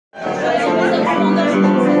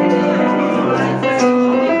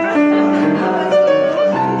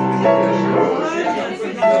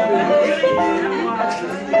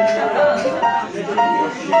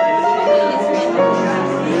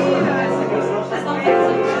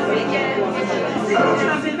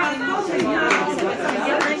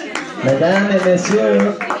Mesdames et messieurs,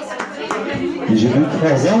 je vous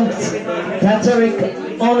présente Patrick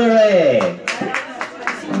Honoré.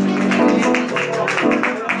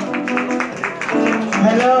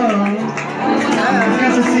 Hello, it's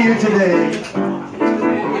good to see you today.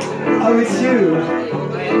 Oh, it's you.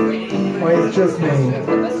 Or it's just me.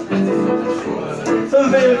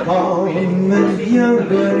 Welcome,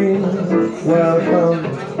 bienvenue, welcome.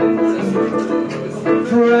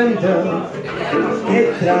 Friend,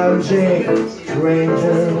 étranger,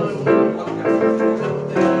 stranger.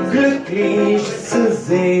 Glücklich zu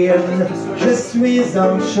sehen, je suis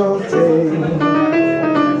enchanté.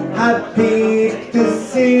 Happy to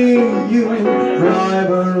see you,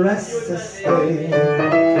 driver rest to stay.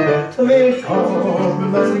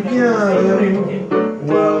 Willkommen, bienvenue,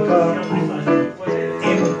 welcome.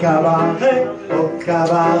 Im cabaret, au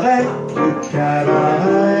cabaret, du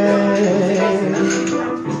cabaret.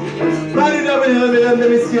 Mesdames et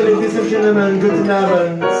messieurs, ladies and gentlemen, guten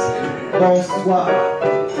Abend, bonsoir.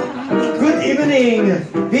 Good evening,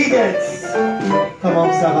 wie geht's?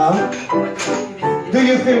 Comment ça va? Do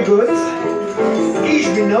you feel good? Ich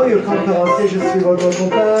bin neuer conférencier, je suis votre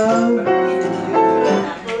compagnon.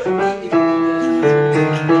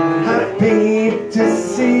 Happy to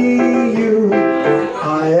see you,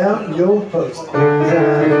 I am your host.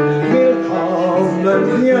 Willkommen,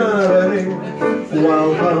 bienvenue,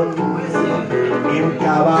 welcome. Im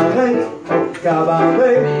cabaret, au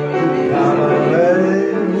cabaret, du cabaret.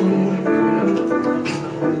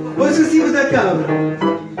 Vos soucis vous accablent.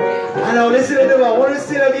 Alors laissez-les devoir, on le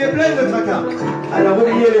sait, la vie est pleine de tracas. Alors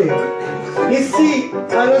oubliez-les. Ici,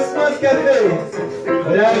 à l'Osmos Café,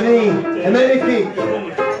 la vie est magnifique.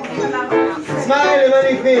 Smile est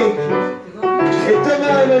magnifique. Et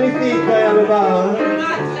Thomas est magnifique derrière le bar.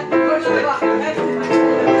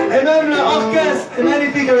 Et même l'orchestre est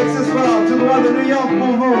magnifique avec ce soir, tout droit de New York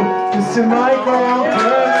pour vous, Monsieur Michael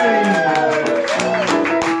Curry.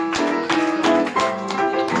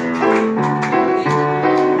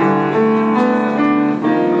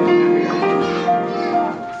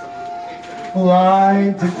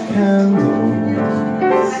 Light the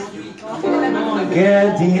candles, get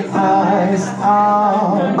the eyes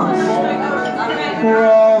out,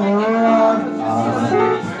 roll around us.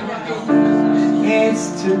 It's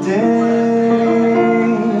today,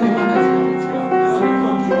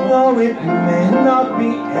 though it may not be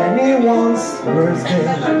anyone's birthday,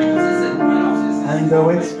 and though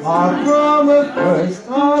it's far from the first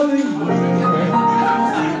of the year,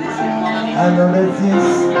 I know that this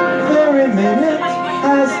very minute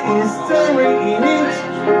has history in it.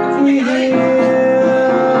 We hear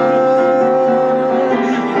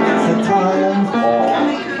it's a time for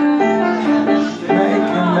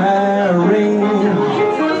making merry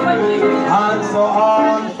and so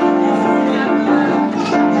on,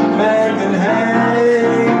 making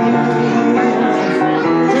hay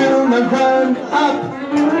till the ground up,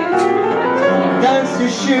 dance your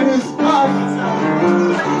shoes off.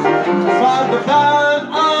 For the band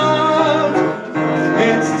out,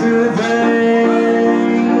 it's today.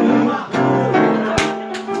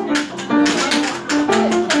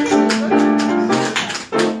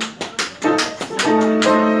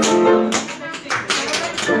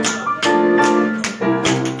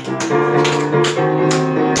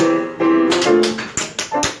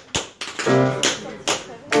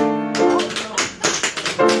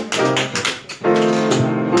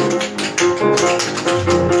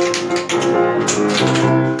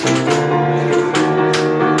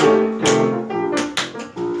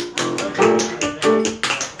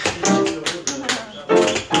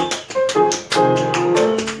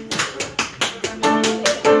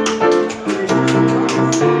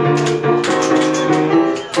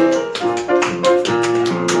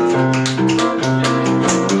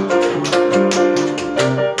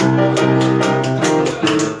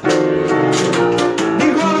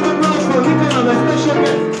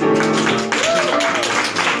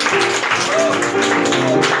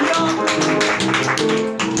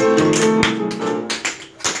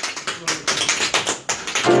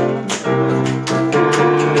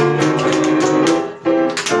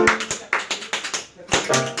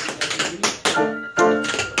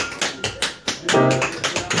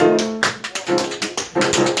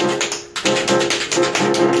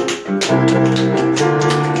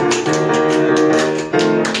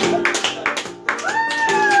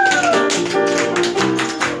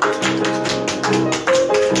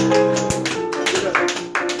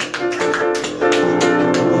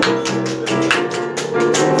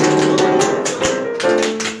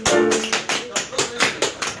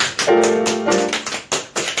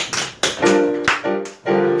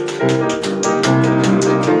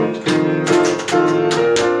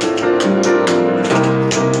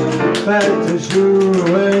 Faites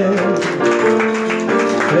jouer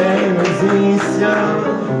les musiciens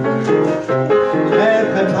et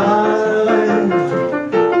préparez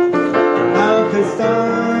un festin.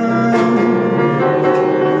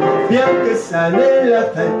 Bien que ça n'est la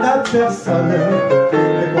fête à personne,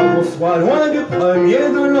 et qu'on soit loin du premier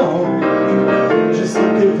de l'an, je sens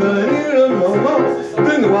qu'est venu le moment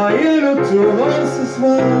de noyer le tour ce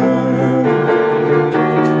soir.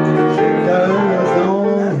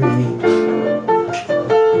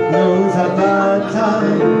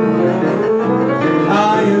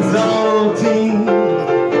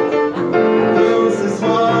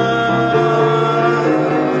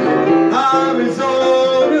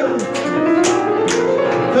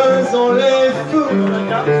 Faisons les fous,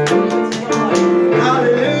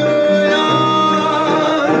 alléluia,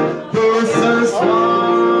 pour ce soir.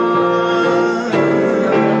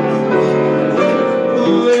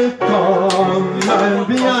 Welcome and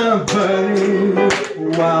bienvenue,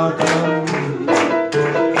 welcome.